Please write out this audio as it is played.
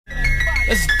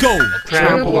Let's go.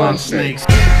 Trample on snakes.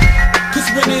 Cause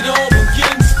when it all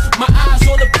begins, my eyes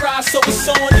on the prize, so it's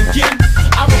on again.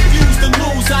 I refuse to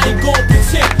lose, I ain't gon'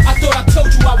 pretend. I thought I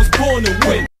told you I was born to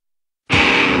win.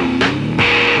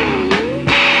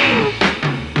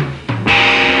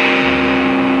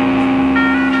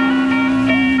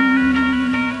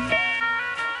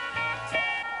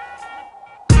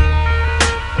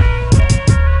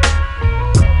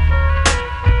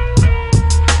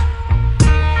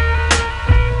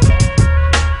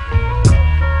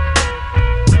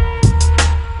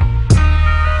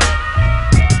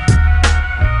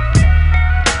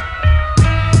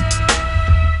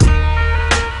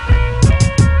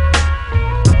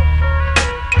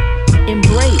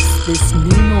 This new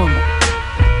normal.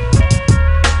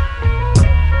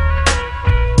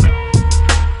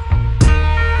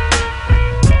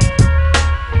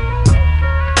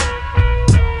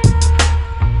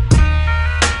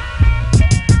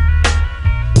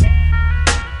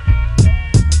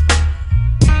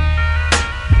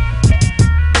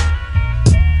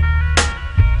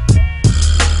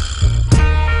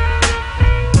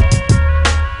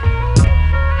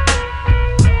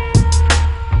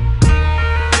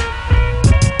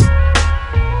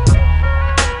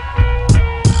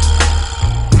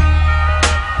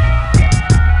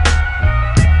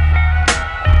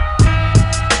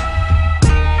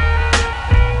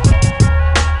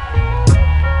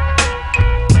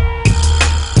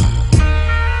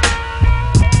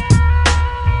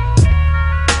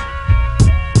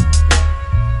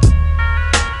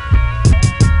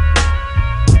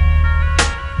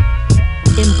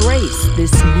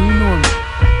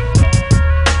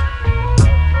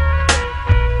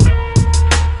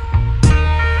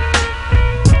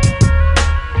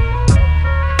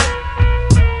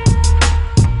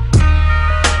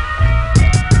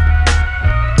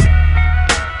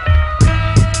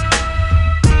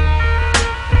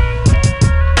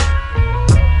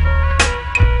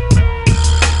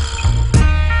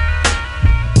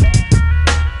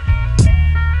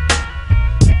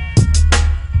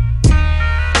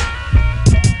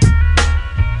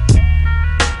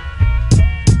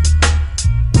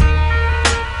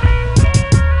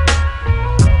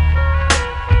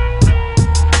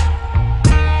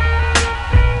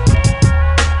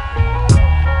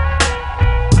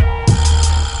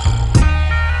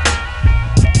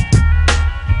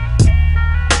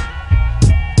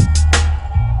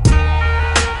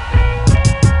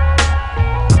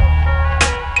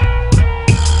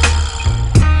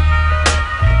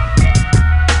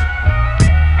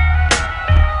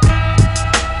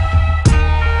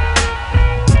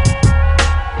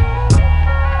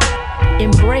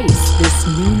 This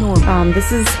new normal.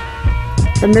 This is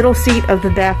the middle seat of the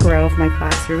back row of my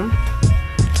classroom.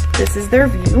 This is their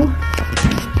view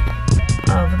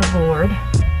of the board.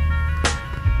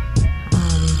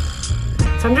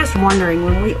 So I'm just wondering,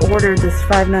 when we ordered this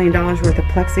 $5 million worth of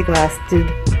plexiglass, did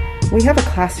we have a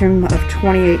classroom of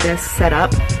 28 desks set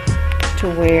up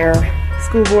to where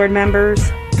school board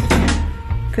members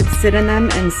could sit in them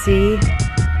and see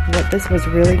what this was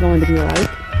really going to be like?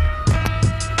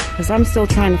 Because I'm still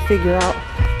trying to figure out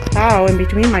how, in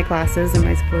between my classes, am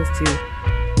I supposed to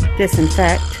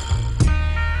disinfect?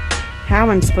 How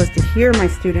I'm supposed to hear my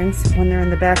students when they're in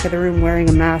the back of the room wearing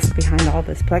a mask behind all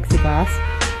this plexiglass?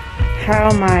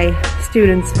 How my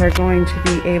students are going to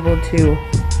be able to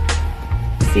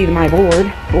see my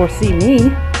board or see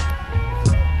me?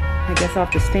 I guess I'll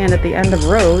have to stand at the end of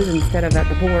rows instead of at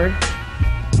the board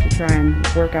to try and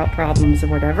work out problems or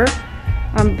whatever.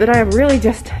 But I really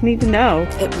just need to know.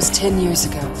 It was 10 years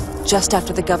ago, just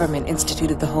after the government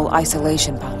instituted the whole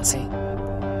isolation policy.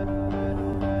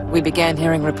 We began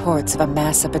hearing reports of a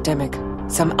mass epidemic,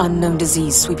 some unknown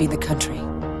disease sweeping the country.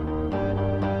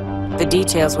 The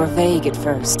details were vague at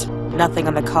first, nothing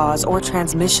on the cause or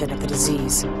transmission of the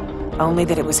disease, only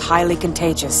that it was highly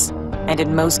contagious, and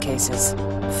in most cases,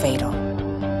 fatal.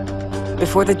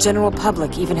 Before the general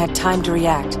public even had time to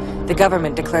react, the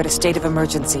government declared a state of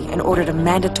emergency and ordered a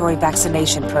mandatory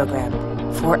vaccination program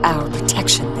for our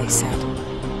protection, they said.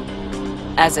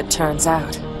 As it turns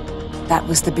out, that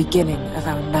was the beginning of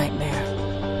our nightmare.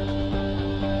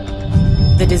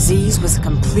 The disease was a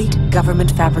complete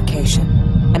government fabrication,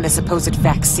 and the supposed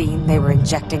vaccine they were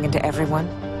injecting into everyone,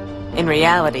 in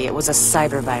reality, it was a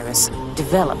cyber virus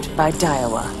developed by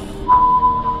Daiwa.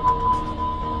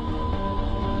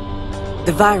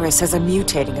 The virus has a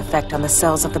mutating effect on the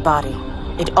cells of the body.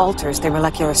 It alters their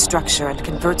molecular structure and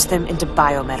converts them into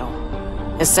biometal,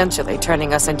 essentially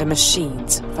turning us into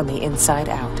machines from the inside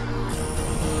out.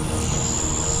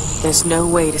 There's no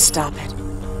way to stop it.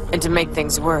 And to make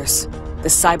things worse, The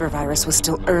cybervirus was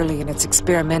still early in its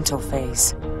experimental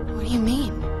phase. What do you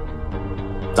mean?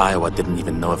 Daiwa didn't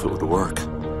even know if it would work.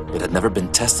 It had never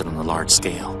been tested on a large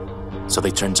scale, so they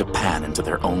turned Japan into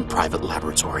their own private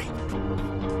laboratory.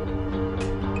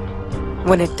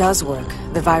 When it does work,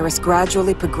 the virus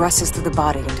gradually progresses through the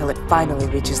body until it finally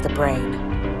reaches the brain.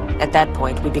 At that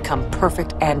point, we become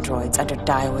perfect androids under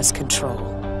Daiwa's control.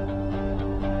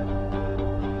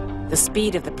 The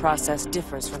speed of the process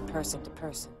differs from person to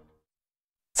person.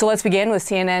 So let's begin with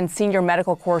CNN senior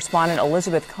medical correspondent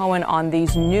Elizabeth Cohen on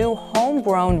these new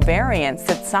homegrown variants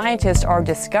that scientists are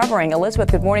discovering.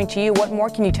 Elizabeth, good morning to you. What more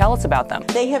can you tell us about them?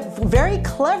 They have very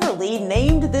cleverly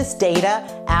named this data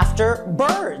after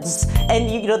birds.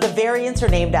 And, you know, the variants are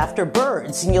named after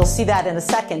birds, and you'll see that in a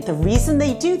second. The reason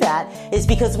they do that is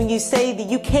because when you say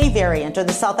the UK variant or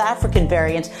the South African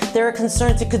variant, there are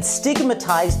concerns it could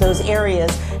stigmatize those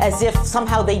areas as if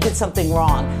somehow they did something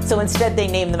wrong. So instead they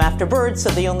name them after birds, so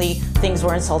the only things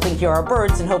we're insulting here are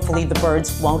birds, and hopefully the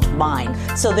birds won't mind.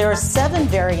 So there are 7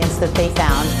 variants that they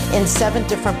found in 7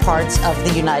 different parts of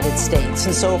the United States.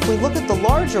 And so if we look at the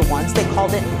larger ones, they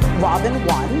called it Robin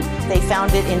 1. They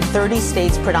found it in 30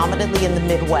 states, predominantly in the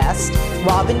Midwest.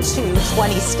 Robin 2,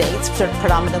 20 states,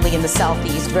 predominantly in the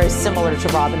Southeast, very similar to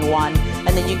Robin 1.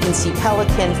 And then you can see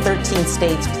Pelican, 13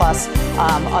 states, plus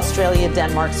Australia,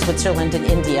 Denmark, Switzerland, and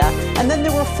India. And then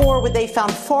there were 4 where they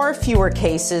found far fewer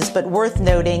cases, but worth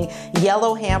noting: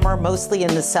 yellowhammer, mostly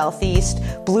in the Southeast,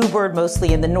 bluebird,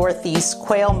 mostly in the Northeast,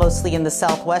 quail, mostly in the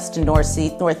Southwest and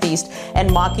Northeast,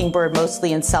 and mockingbird,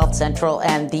 mostly in South Central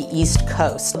and the East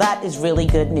Coast. So that is really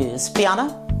good news.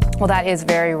 Fiona? Well, that is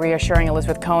very reassuring,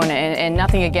 Elizabeth Cohen, and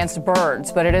nothing against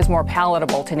birds, but it is more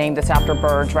palatable to name this after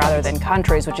birds rather than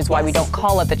countries, which is why we don't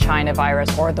call it the China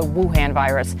virus or the Wuhan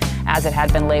virus, as it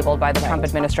had been labeled by the Trump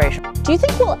administration. Do you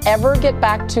think we'll ever get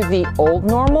back to the old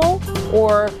normal,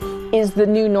 or is the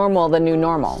new normal the new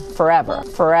normal? Forever,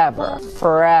 forever,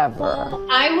 forever.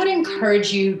 I would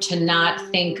encourage you to not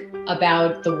think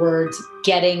about the words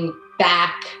getting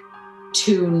back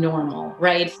to normal,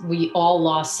 right? We all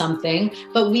lost something,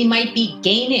 but we might be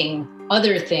gaining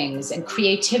other things and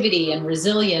creativity and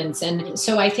resilience. And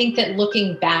so I think that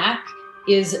looking back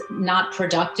is not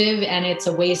productive, and it's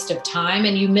a waste of time,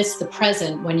 and you miss the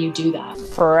present when you do that.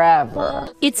 Forever.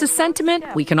 It's a sentiment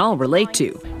we can all relate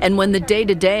to. And when the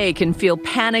day-to-day can feel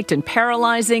panicked and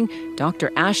paralyzing,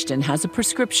 Dr. Ashton has a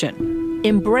prescription.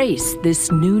 Embrace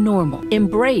this new normal.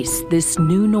 Embrace this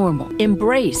new normal.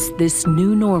 Embrace this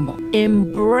new normal.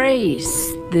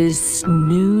 Embrace this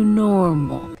new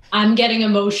normal. I'm getting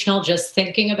emotional just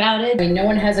thinking about it. I mean, no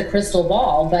one has a crystal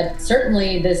ball, but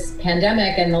certainly this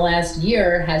pandemic and the last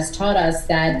year has taught us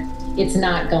that it's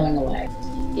not going away.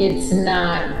 It's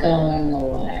not going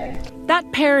away.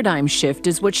 That paradigm shift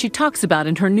is what she talks about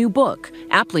in her new book,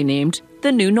 aptly named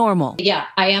The New Normal. Yeah,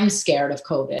 I am scared of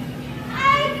COVID.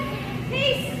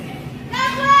 Peace.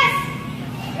 God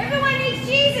bless. Everyone needs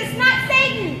Jesus, not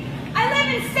Satan. I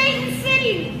live in Satan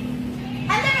City.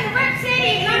 I live in Rip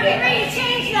City, and I'm getting ready to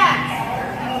change that.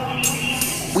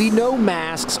 We know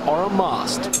masks are a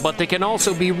must, but they can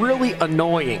also be really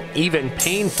annoying, even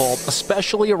painful,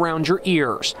 especially around your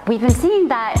ears. We've been seeing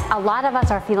that a lot of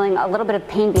us are feeling a little bit of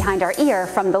pain behind our ear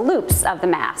from the loops of the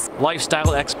mask.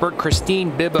 Lifestyle expert Christine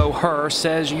Bibbo-Herr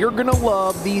says you're gonna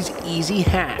love these easy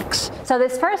hacks. So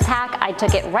this first hack, I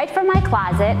took it right from my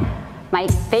closet. My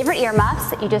favorite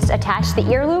earmuffs, you just attach the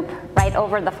ear loop right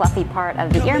over the fluffy part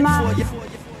of the earmuff.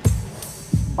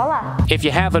 Voila. If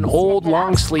you have an old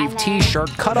long sleeve t-shirt,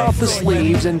 cut off the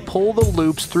sleeves and pull the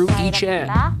loops through each end.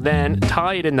 Then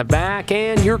tie it in the back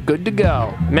and you're good to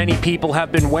go. Many people have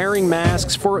been wearing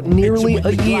masks for nearly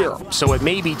a year, so it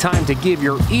may be time to give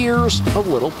your ears a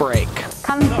little break.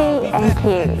 Comfy and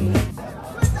cute.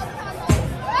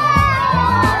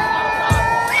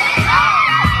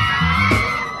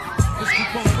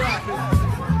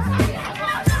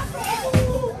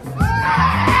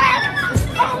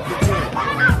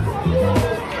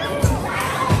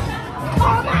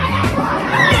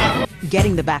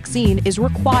 Getting the vaccine is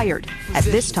required. At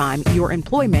this time, your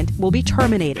employment will be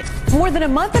terminated. More than a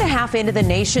month and a half into the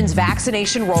nation's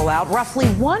vaccination rollout, roughly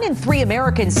 1 in 3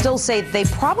 Americans still say they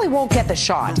probably won't get the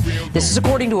shot. This is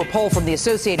according to a poll from the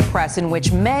Associated Press in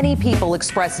which many people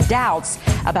expressed doubts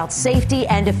about safety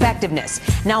and effectiveness.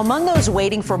 Now, among those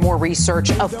waiting for more research,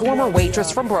 a former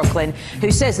waitress from Brooklyn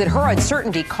who says that her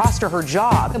uncertainty cost her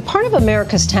job. A part of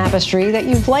America's tapestry that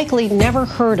you've likely never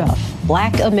heard of,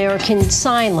 Black American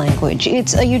Sign Language.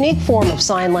 It's a unique form of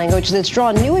sign language that's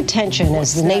drawn new attention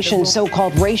as the nation's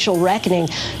so-called racial reckoning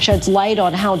sheds light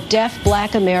on how deaf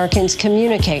Black Americans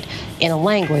communicate in a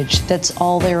language that's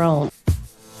all their own.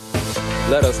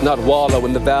 Let us not wallow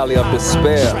in the valley of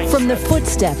despair. From the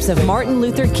footsteps of Martin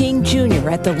Luther King Jr.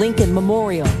 at the Lincoln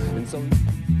Memorial.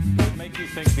 Make you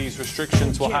think these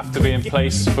restrictions will have to be in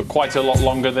place for quite a lot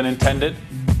longer than intended?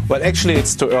 Well, actually,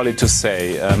 it's too early to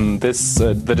say.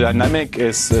 The dynamic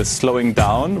is slowing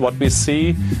down. What we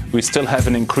see, we still have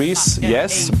an increase,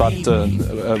 yes, but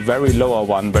a very lower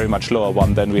one, very much lower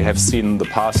one than we have seen in the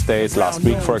past days, last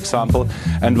week, for example.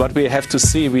 And what we have to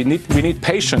see, we need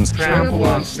patience.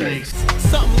 TrampleOnSnakes.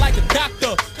 Something like a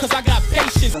doctor, cause I got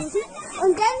patience.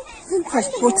 Und dann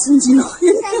vielleicht putzen Sie noch.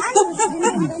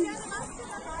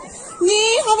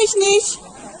 Nee, hab ich nicht.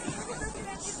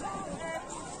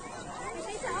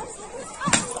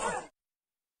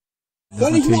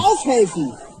 Soll ich ihm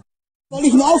aufhelfen? Soll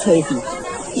ich ihm aufhelfen?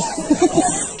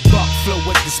 Buck flow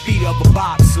with the speed of a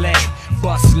bobsled.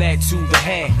 Bus led to the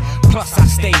head. Plus I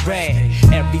stay red.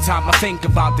 Every time I think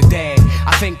about the dead,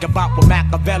 I think about what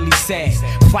Machiavelli said.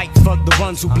 Fight for the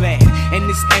ones who bled. And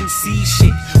this MC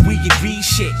shit, we agree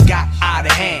shit got out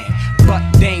of hand. But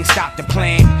they ain't stopped the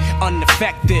plan.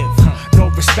 Ineffective. No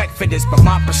respect for this, but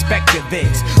my perspective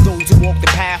is those who walk the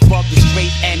path of the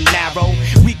straight and narrow,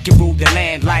 we can rule the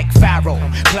land like Pharaoh.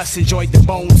 Plus enjoy the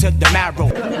bones of the marrow.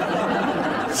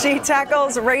 She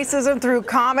tackles racism through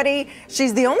comedy.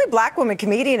 She's the only black woman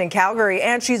comedian in Calgary,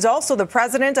 and she's also the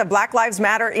president of Black Lives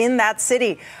Matter in that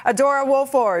city. Adora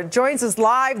Wofor joins us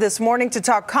live this morning to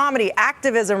talk comedy,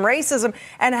 activism, racism,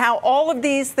 and how all of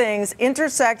these things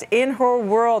intersect in her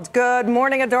world. Good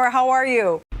morning, Adora. How are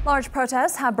you? Large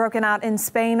protests have broken out in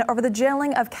Spain over the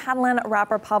jailing of Catalan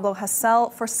rapper Pablo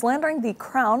Hasél for slandering the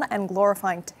crown and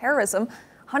glorifying terrorism.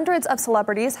 Hundreds of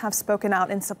celebrities have spoken out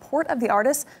in support of the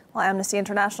artist, while Amnesty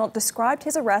International described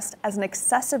his arrest as an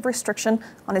excessive restriction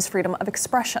on his freedom of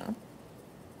expression.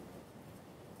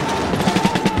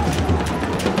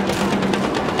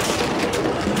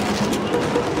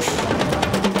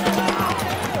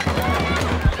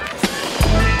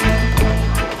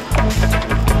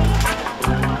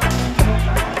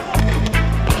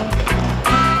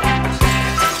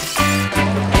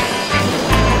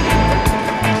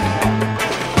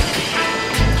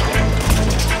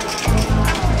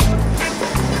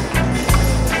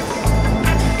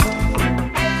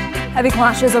 Heavy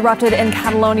clashes erupted in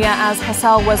Catalonia as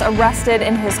Hasél was arrested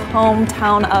in his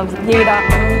hometown of Lleida.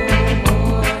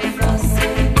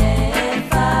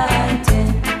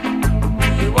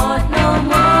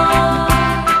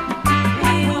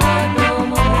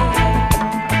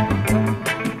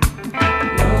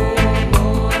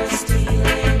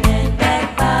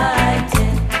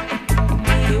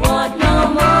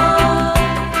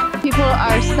 People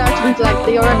are starting to,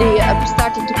 they already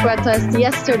started to protest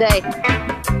yesterday.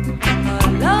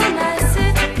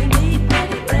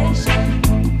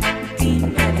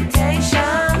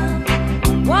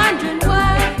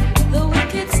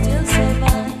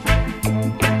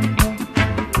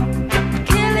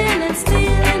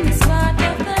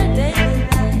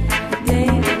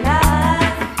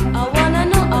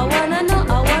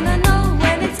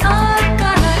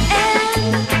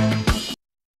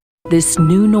 This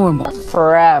new normal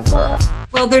forever.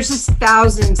 Well, there's just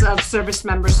thousands of service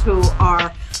members who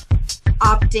are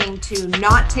opting to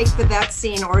not take the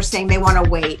vaccine or saying they want to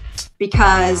wait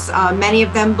because many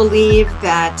of them believe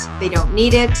that they don't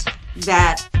need it,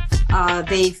 that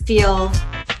they feel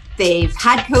they've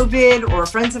had COVID or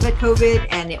friends have had COVID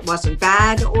and it wasn't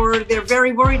bad, or they're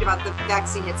very worried about the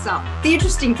vaccine itself. The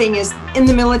interesting thing is in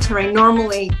the military,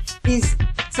 normally these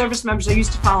service members are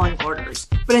used to following orders.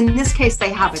 But in this case,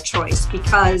 they have a choice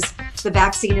because the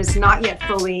vaccine is not yet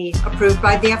fully approved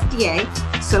by the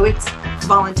FDA, so it's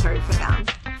voluntary for them.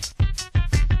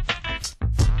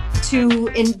 To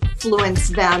influence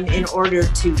them in order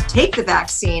to take the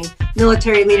vaccine,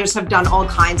 military leaders have done all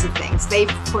kinds of things. They've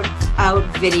put out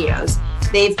videos.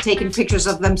 They've taken pictures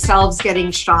of themselves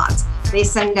getting shots. They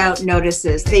send out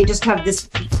notices. They just have this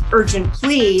urgent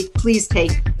plea, please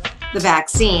take the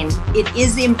vaccine. It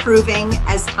is improving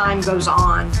as time goes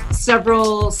on.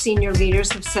 Several senior leaders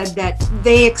have said that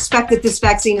they expect that this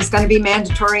vaccine is going to be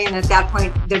mandatory, and at that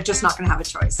point, they're just not going to have a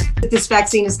choice. That this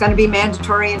vaccine is going to be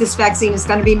mandatory, and this vaccine is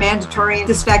going to be mandatory, and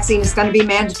this vaccine is going to be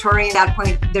mandatory, and at that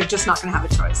point, they're just not going to have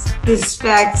a choice. This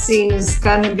vaccine is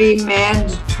going to be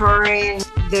mandatory, and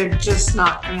they're just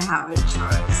not going to have a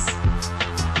choice.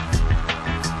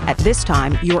 At this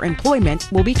time, your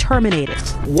employment will be terminated.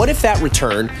 What if that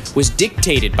return was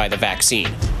dictated by the vaccine?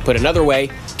 Put another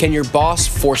way, can your boss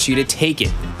force you to take it?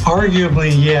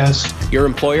 Arguably, yes. Your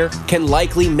employer can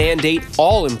likely mandate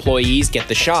all employees get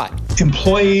the shot.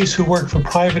 Employees who work for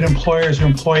private employers are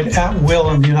employed at will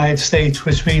in the United States,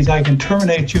 which means I can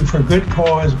terminate you for good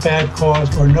cause, bad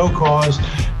cause, or no cause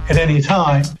at any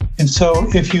time. And so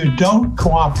if you don't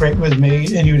cooperate with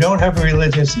me and you don't have a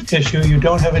religious issue, you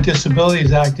don't have a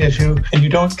Disabilities Act issue, and you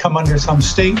don't come under some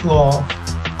state law,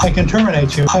 I can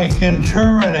terminate you. I can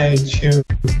terminate you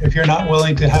if you're not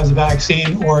willing to have the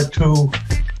vaccine or to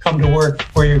come to work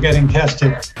where you're getting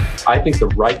tested. I think the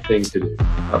right thing to do,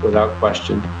 without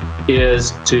question,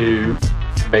 is to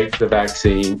make the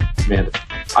vaccine mandatory.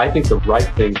 I think the right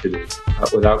thing to do,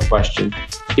 without question,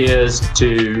 is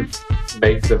to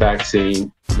make the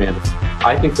vaccine mandatory.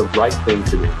 I think the right thing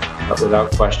to do,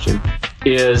 without question,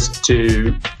 is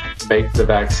to make the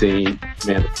vaccine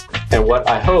mandatory. And what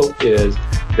I hope is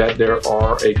that there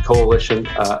are a coalition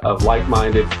of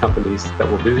like-minded companies that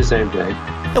will do the same thing.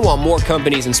 And while more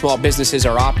companies and small businesses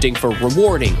are opting for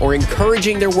rewarding or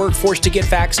encouraging their workforce to get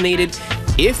vaccinated,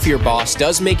 if your boss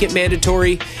does make it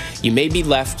mandatory, you may be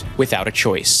left without a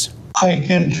choice. I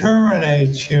can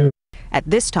terminate you. At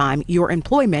this time, your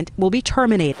employment will be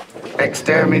terminated.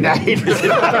 Exterminate.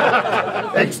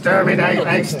 Exterminate,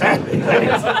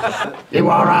 exterminate. You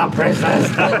are our prisoners.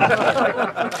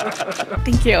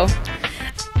 Thank you.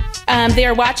 They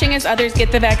are watching as others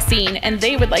get the vaccine, and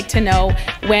they would like to know,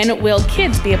 when will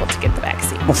kids be able to get the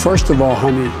vaccine? Well, first of all,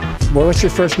 honey, what's your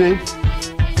first name?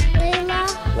 Layla.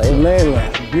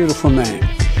 Layla, beautiful name.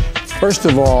 First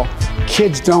of all,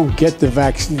 kids don't get the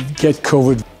vaccine, get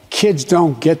COVID. Kids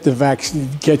don't get the vaccine,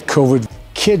 get COVID.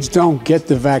 Kids don't get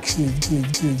the vaccine,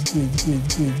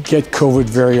 get COVID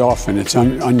very often. It's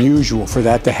unusual for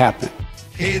that to happen.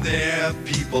 Hey there,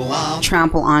 people,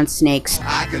 TrampleOnSnakes.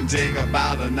 I can take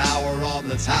about an hour on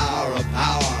the Tower of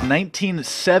Power.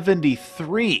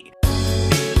 1973.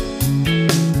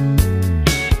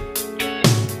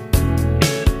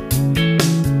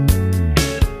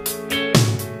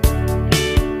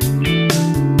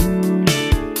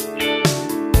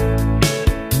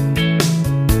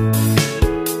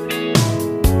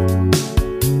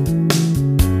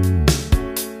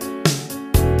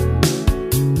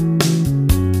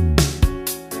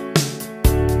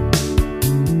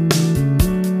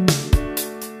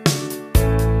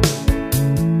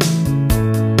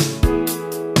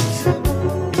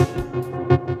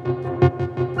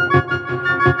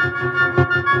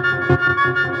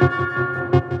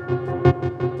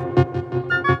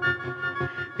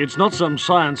 It's not some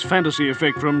science fantasy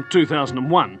effect from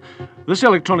 2001. This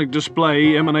electronic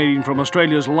display, emanating from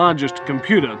Australia's largest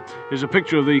computer, is a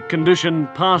picture of the condition,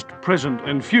 past, present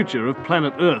and future of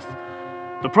planet Earth.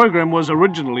 The program was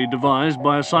originally devised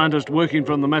by a scientist working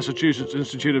from the Massachusetts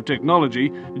Institute of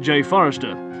Technology, J.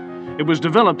 Forrester. It was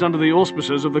developed under the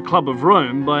auspices of the Club of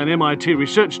Rome by an MIT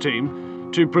research team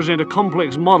to present a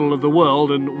complex model of the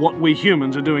world and what we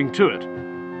humans are doing to it.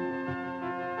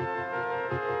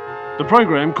 The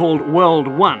program, called World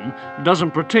 1,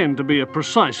 doesn't pretend to be a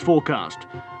precise forecast.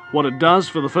 What it does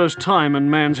for the first time in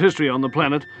man's history on the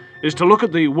planet is to look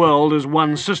at the world as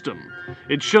one system.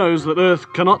 It shows that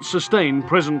Earth cannot sustain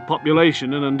present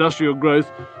population and industrial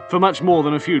growth for much more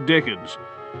than a few decades.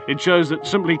 It shows that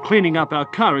simply cleaning up our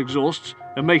car exhausts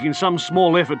and making some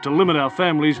small effort to limit our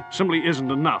families simply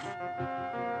isn't enough.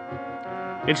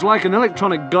 It's like an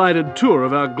electronic guided tour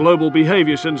of our global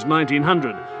behaviour since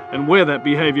 1900 and where that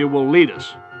behaviour will lead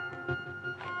us.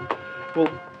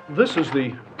 Well, this is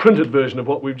the printed version of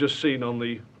what we've just seen on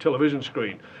the television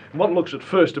screen. And what looks at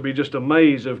first to be just a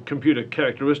maze of computer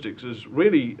characteristics is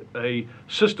really a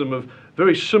system of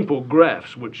very simple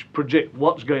graphs which project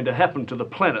what's going to happen to the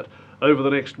planet over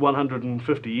the next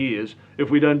 150 years if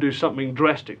we don't do something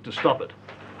drastic to stop it.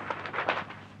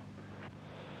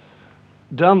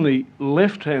 Down the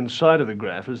left-hand side of the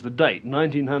graph is the date,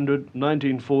 1900,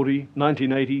 1940,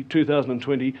 1980,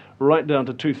 2020, right down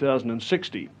to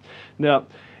 2060. Now,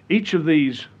 each of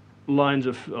these lines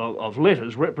of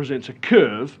letters represents a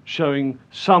curve showing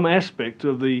some aspect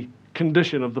of the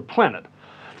condition of the planet.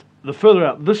 The further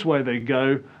out this way they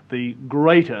go, the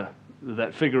greater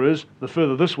that figure is. The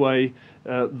further this way,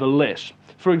 the less.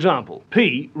 For example,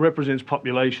 P represents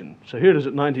population. So here it is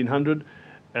at 1900.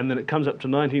 And then it comes up to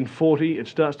 1940, it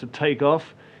starts to take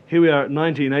off. Here we are at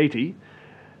 1980,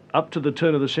 up to the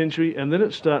turn of the century, and then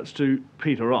it starts to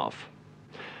peter off.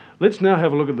 Let's now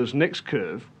have a look at this next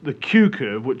curve, the Q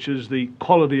curve, which is the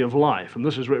quality of life. And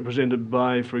this is represented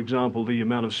by, for example, the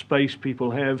amount of space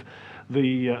people have,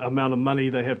 the amount of money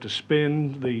they have to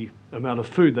spend, the amount of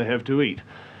food they have to eat.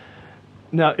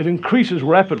 Now, it increases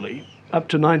rapidly up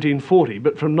to 1940,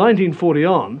 but from 1940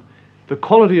 on, the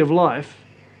quality of life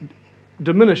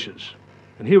diminishes.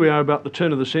 And here we are about the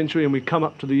turn of the century, and we come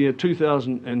up to the year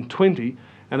 2020,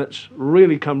 and it's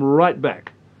really come right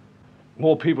back.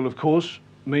 More people, of course,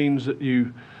 means that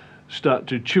you start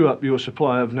to chew up your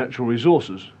supply of natural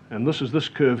resources. And this is this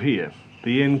curve here,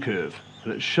 the N curve.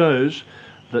 And it shows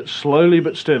that slowly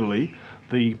but steadily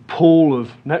the pool of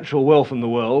natural wealth in the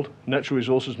world, natural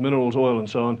resources, minerals, oil and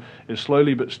so on, is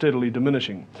slowly but steadily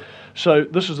diminishing. So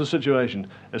this is the situation.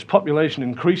 As population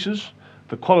increases,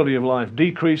 the quality of life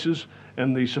decreases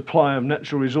and the supply of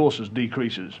natural resources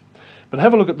decreases. But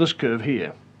have a look at this curve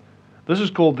here. This is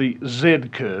called the Z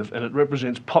curve and it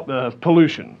represents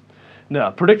pollution. Now,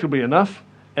 predictably enough,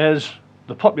 as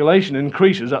the population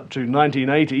increases up to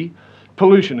 1980,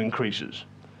 pollution increases.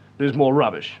 There's more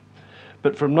rubbish.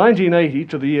 But from 1980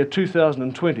 to the year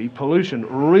 2020, pollution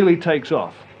really takes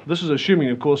off. This is assuming,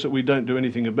 of course, that we don't do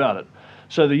anything about it.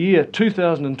 So the year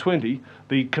 2020,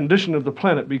 the condition of the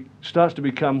planet starts to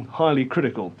become highly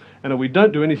critical. And if we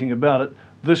don't do anything about it,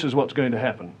 this is what's going to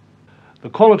happen. The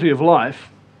quality of life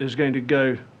is going to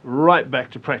go right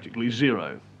back to practically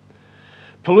zero.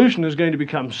 Pollution is going to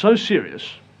become so serious,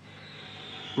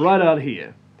 right out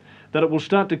here, that it will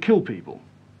start to kill people.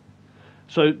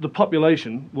 So the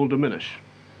population will diminish.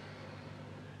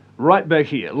 Right back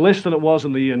here, less than it was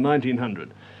in the year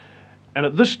 1900. And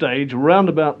at this stage, around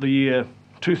about the year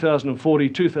 2040,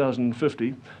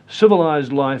 2050,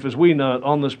 civilized life as we know it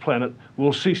on this planet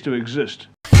will cease to exist.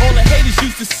 All the haters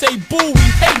used to say, boo, we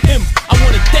hate him. I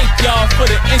want to thank y'all for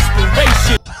the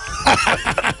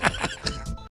inspiration.